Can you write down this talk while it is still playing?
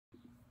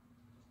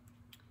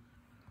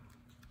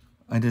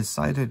I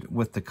decided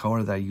with the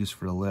color that I use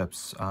for the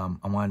lips, I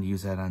wanted to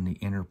use that on the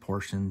inner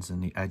portions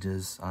and the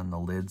edges on the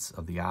lids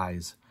of the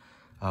eyes.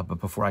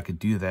 But before I could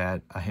do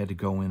that, I had to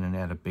go in and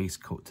add a base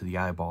coat to the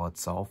eyeball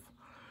itself.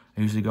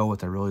 I usually go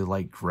with a really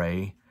light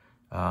gray.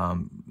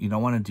 You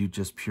don't want to do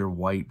just pure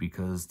white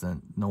because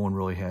then no one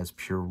really has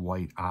pure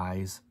white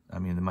eyes. I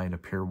mean, they might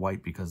appear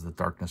white because of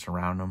the darkness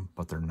around them,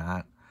 but they're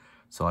not.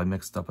 So I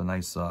mixed up a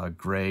nice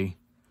gray,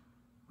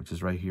 which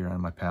is right here on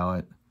my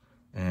palette,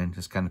 and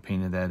just kind of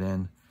painted that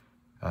in.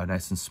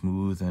 Nice and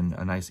smooth and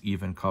a nice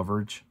even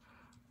coverage.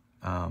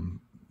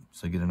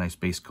 So you get a nice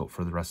base coat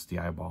for the rest of the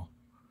eyeball.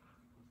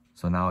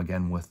 So now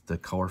again, with the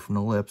color from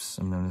the lips,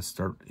 I'm going to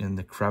start in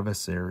the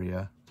crevice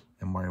area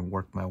and where I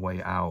work my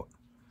way out.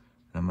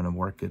 And I'm going to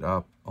work it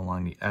up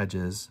along the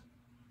edges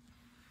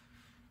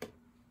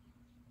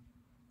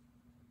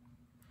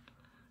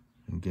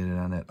and get it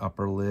on that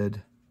upper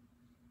lid.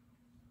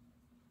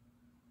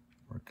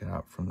 Work it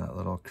out from that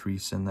little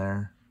crease in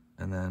there,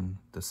 and then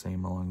the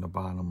same along the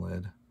bottom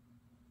lid.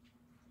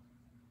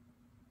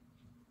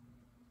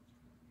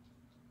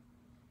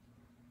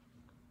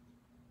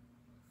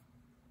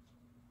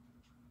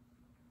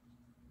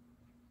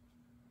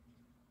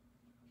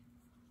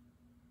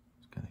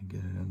 Kind of get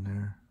it in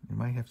there. You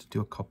might have to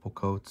do a couple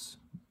coats,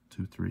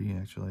 2, 3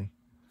 actually.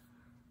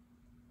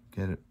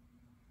 Get it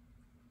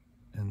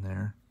in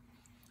there.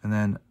 And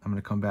then I'm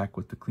going to come back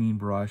with the clean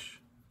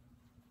brush,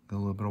 get a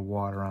little bit of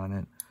water on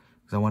it,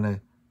 because I want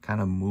to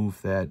kind of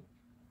move that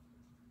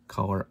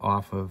color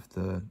off of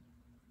the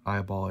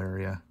eyeball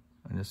area.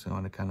 I just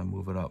want to kind of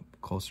move it up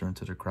closer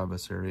into the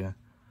crevice area.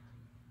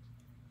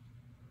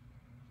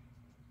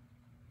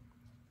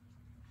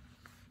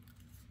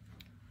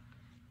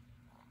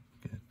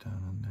 Get it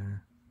down in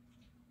there.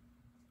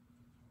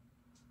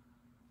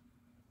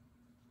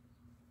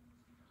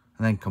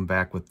 And then come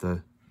back with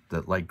the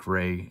light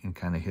gray and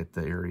kind of hit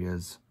the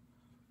areas,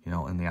 you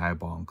know, in the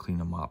eyeball and clean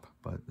them up.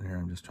 But here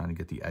I'm just trying to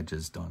get the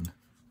edges done.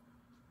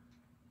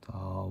 It's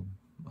all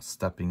a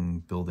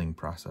stepping building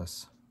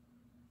process.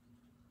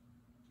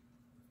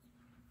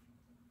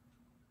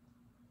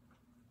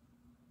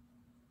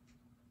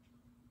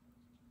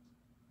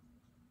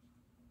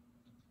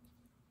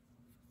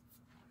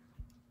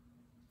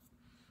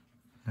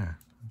 There,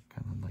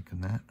 kind of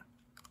liking that.